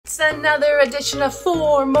It's another edition of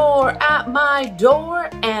 4 More at my door,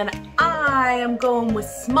 and I am going with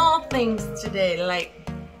small things today, like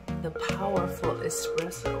the powerful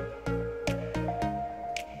espresso.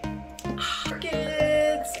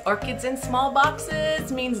 Orchids in small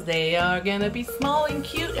boxes means they are gonna be small and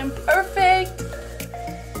cute and perfect.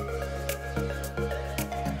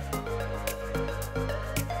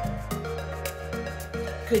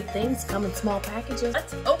 Good things come in small packages.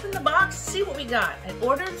 Let's open the box, see what we got. I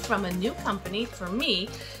ordered from a new company for me,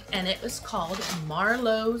 and it was called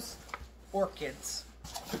Marlow's Orchids.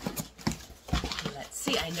 Let's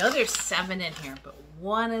see, I know there's 7 in here, but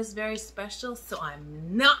one is very special, so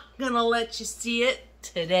I'm not gonna let you see it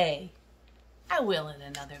today. I will in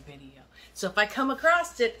another video. So if I come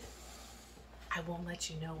across it, I won't let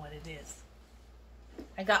you know what it is.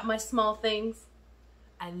 I got my small things.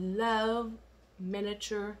 I love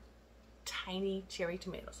miniature tiny cherry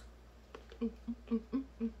tomatoes.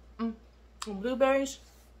 Blueberries.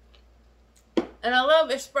 And I love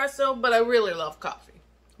espresso, but I really love coffee.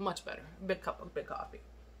 Much better. A big cup of big coffee.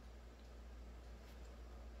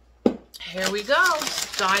 Here we go.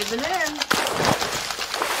 Diving in.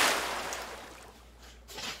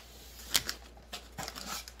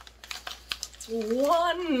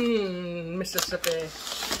 One Mississippi.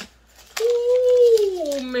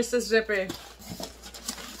 Ooh, Mississippi.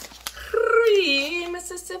 3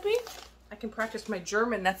 Mississippi. I can practice my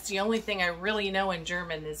German. That's the only thing I really know in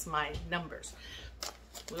German is my numbers.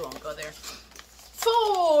 We won't go there.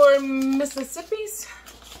 4 Mississippis.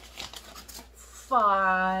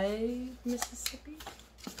 5 Mississippi.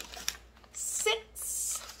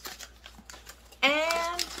 6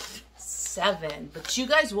 and 7. But you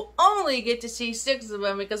guys will only get to see 6 of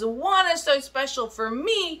them because one is so special for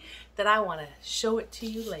me that I want to show it to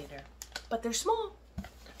you later. But they're small.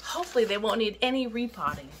 Hopefully they won't need any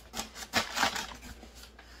repotting.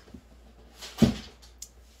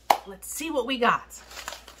 Let's see what we got.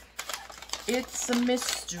 It's a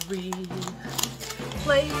mystery.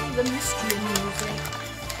 Play the mystery music.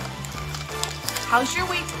 How's your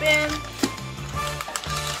week been?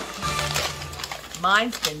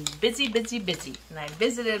 Mine's been busy, busy, busy. And I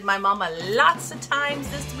visited my mama lots of times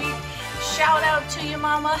this week. Shout out to you,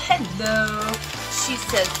 mama. Hello. She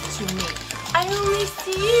says to me, I only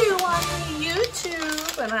see you on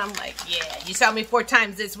YouTube. And I'm like, yeah, you saw me 4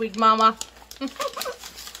 times this week, mama.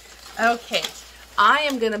 Okay, I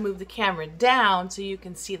am going to move the camera down so you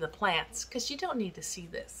can see the plants, because you don't need to see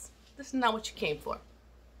this. This is not what you came for.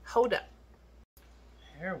 Hold up.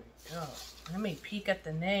 There we go. Let me peek at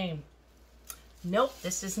the name. Nope,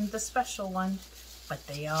 this isn't the special one, but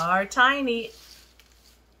they are tiny.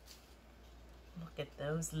 Look at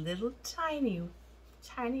those little tiny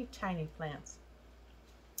plants.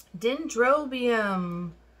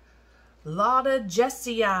 Dendrobium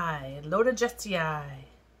Laudajesii.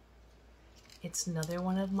 It's another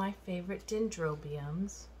one of my favorite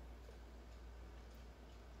dendrobiums.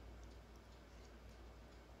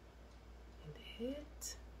 And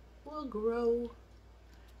it will grow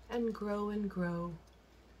and grow and grow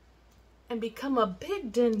and become a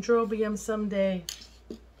big dendrobium someday.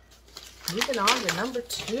 Moving on to number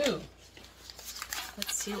 2.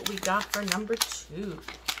 Let's see what we got for number 2.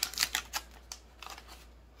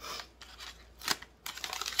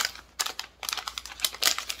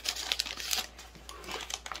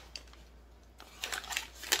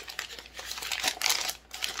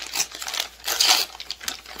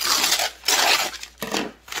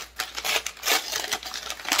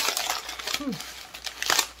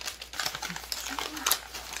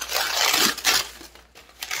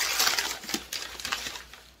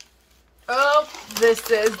 Oh, this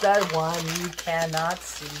is the one you cannot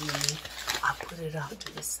see. I'll put it off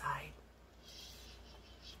to the side.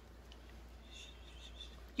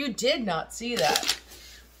 You did not see that.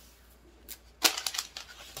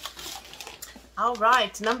 All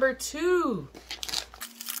right, number 2.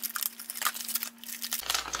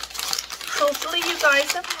 Hopefully you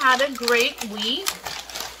guys have had a great week.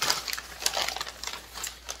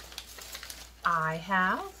 I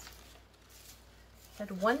have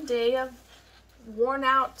had one day of worn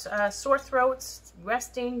out sore throats,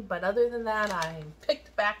 resting, but other than that, I'm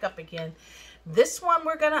picked back up again. This one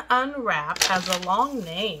we're gonna unwrap has a long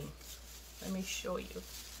name. Let me show you.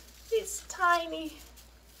 It's tiny.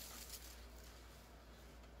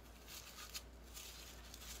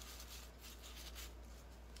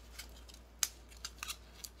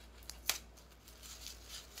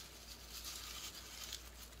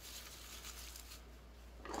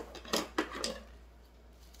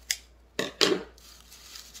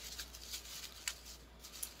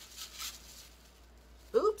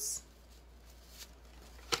 Oops.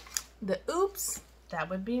 the oops, that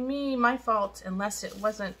would be me, my fault, unless it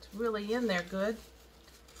wasn't really in there good.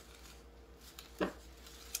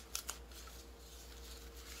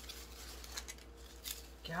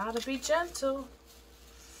 Gotta be gentle.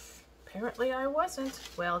 Apparently I wasn't.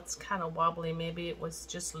 Well, it's kind of wobbly. Maybe it was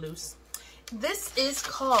just loose. This is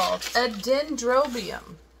called a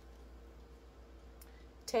dendrobium.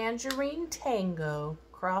 Tangerine Tango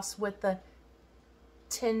crossed with the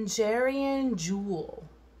Tangerine Jewel.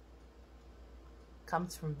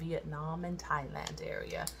 Comes from Vietnam and Thailand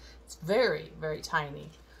area. It's very, very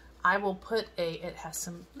tiny. I will put it has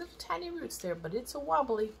some little tiny roots there, but it's a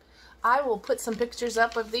wobbly. I will put some pictures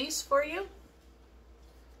up of these for you.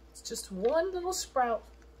 It's just one little sprout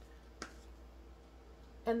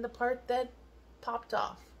and the part that popped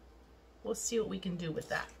off. We'll see what we can do with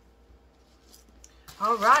that.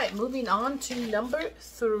 All right, moving on to number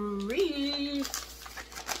 3.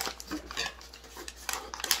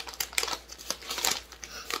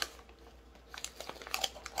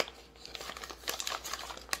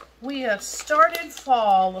 We have started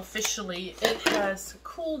fall officially. It has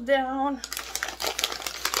cooled down.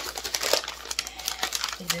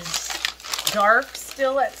 It is dark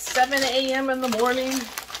still at 7 a.m. in the morning.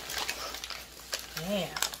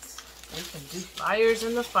 And we can do fires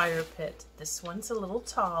in the fire pit. This one's a little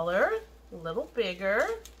taller, a little bigger.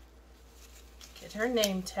 Get her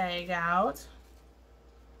name tag out.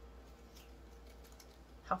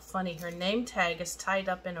 How funny, her name tag is tied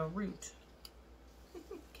up in a root.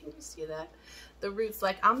 Can you see that? The root's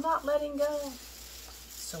like, I'm not letting go.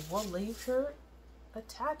 So we'll leave her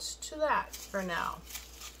attached to that for now.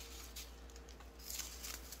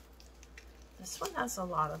 This one has a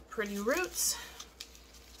lot of pretty roots.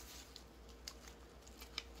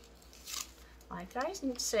 Like I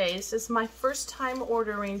say, this is my first time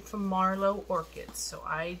ordering from Marlow Orchids, so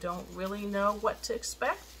I don't really know what to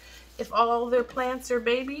expect. If all their plants are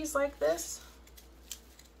babies like this.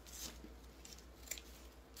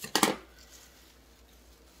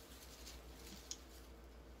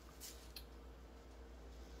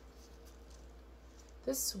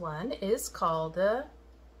 This one is called a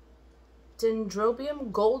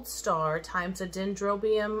Dendrobium Gold Star times a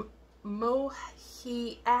Dendrobium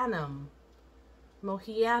Mohianum.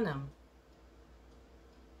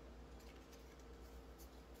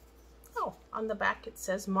 Oh, on the back it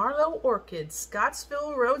says Marlow Orchids,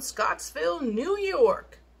 Scottsville Road, Scottsville, New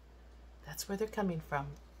York. That's where they're coming from,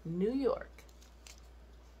 New York.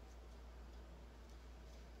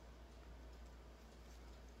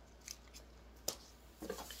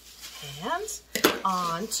 And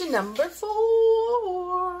on to number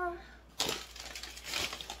 4.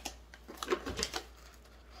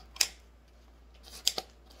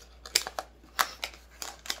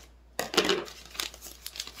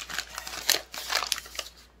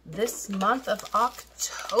 This month of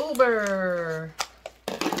October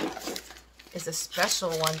is a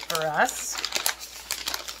special one for us.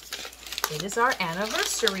 It is our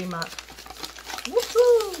anniversary month.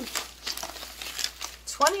 Woohoo!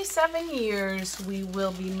 27 years we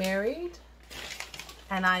will be married,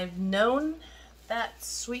 and I've known that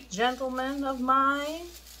sweet gentleman of mine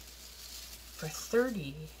for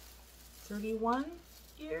 31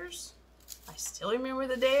 years. I still remember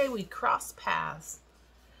the day we crossed paths.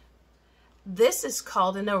 This is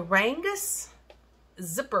called an Orangus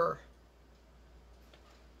zipper.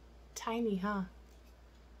 Tiny, huh?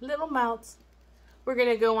 Little mouths. We're going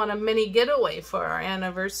to go on a mini getaway for our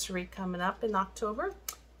anniversary coming up in October.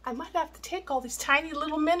 I might have to take all these tiny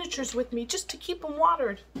little miniatures with me just to keep them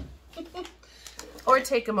watered. Or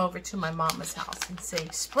take them over to my mama's house and say,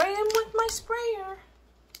 spray them with my sprayer.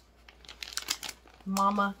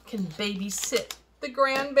 Mama can babysit the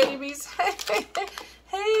grandbabies.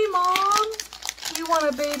 Hey, Mom, you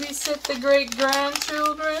want to babysit the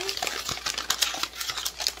great-grandchildren?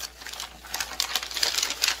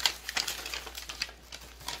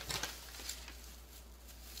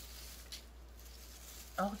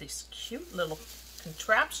 Oh, these cute little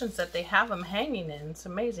contraptions that they have them hanging in. It's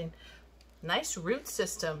amazing. Nice root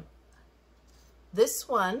system. This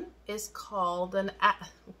one is called an, oh,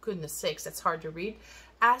 goodness sakes, that's hard to read.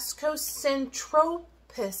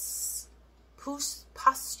 Ascocentropus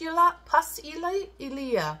postula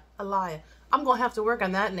Elia. I'm going to have to work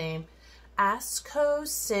on that name.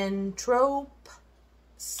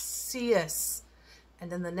 Ascocentropsius.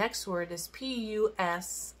 And then the next word is Pusilia,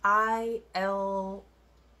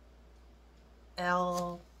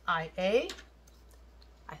 I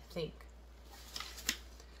think.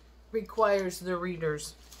 Requires the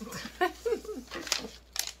readers.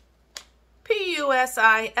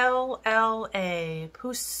 Pusilla.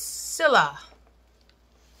 Pusilla.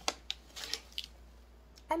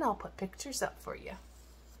 and I'll put pictures up for you.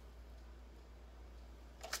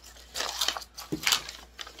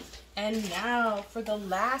 And now for the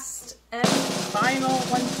last and final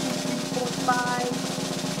 1, 2, 3, 4, 5,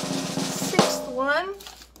 6th one.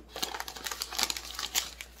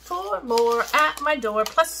 4 more at my door,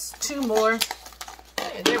 plus 2 more.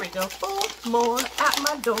 There we go. 4 more at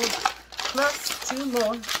my door, plus 2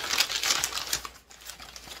 more.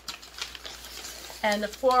 And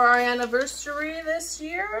for our anniversary this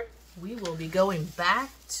year, we will be going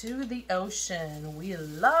back to the ocean. We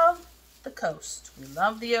love the coast. We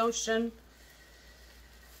love the ocean.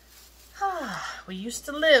 We used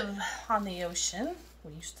to live on the ocean.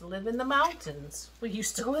 We used to live in the mountains. We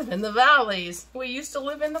used to live in the valleys. We used to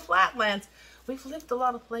live in the flatlands. We've lived a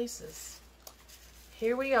lot of places.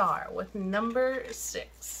 Here we are with number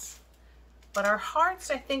 6. But our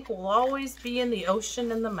hearts, I think, will always be in the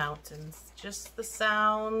ocean and the mountains. Just the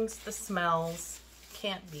sounds, the smells.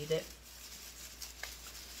 Can't beat it.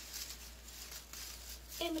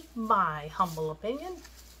 In my humble opinion.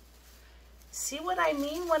 See what I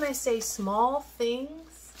mean when I say small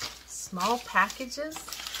things? Small packages?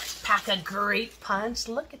 Pack a great punch.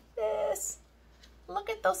 Look at this. Look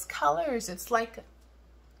at those colors. It's like,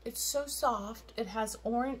 it's so soft. It has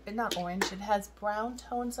orange, not orange, it has brown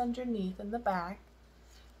tones underneath in the back.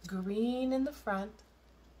 Green in the front.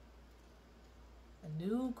 A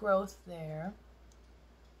new growth there.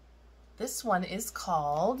 This one is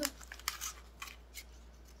called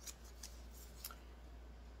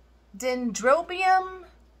Dendrobium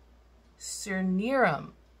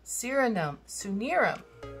Cernerum. Cerenum.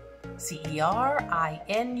 C-E-R-I-N-U-M.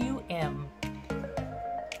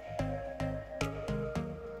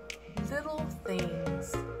 Little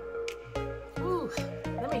things. Ooh,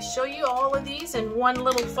 let me show you all of these in one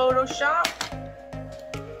little Photoshop.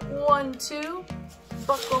 1, 2.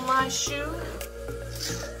 Buckle my shoe.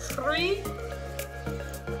 3.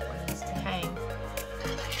 One needs to hang.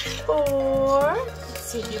 4. Let's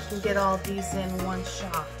see if you can get all these in one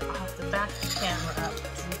shot. I'll have to back the camera up.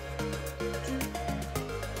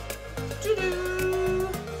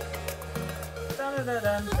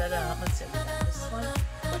 Let's see. This one.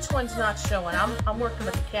 Which one's not showing? I'm working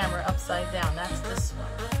with the camera upside down. That's this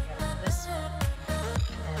one. Okay, this one.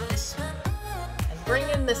 And this one. And bring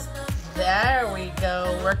in this. There we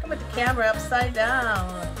go. Working with the camera upside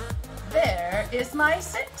down. There is my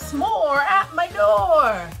 6 more at my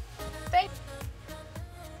door.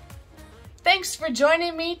 Thanks for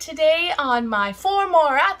joining me today on my 4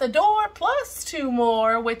 more at the door plus 2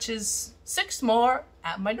 more, which is 6 more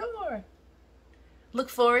at my door. Look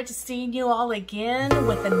forward to seeing you all again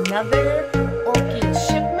with another orchid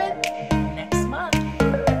show.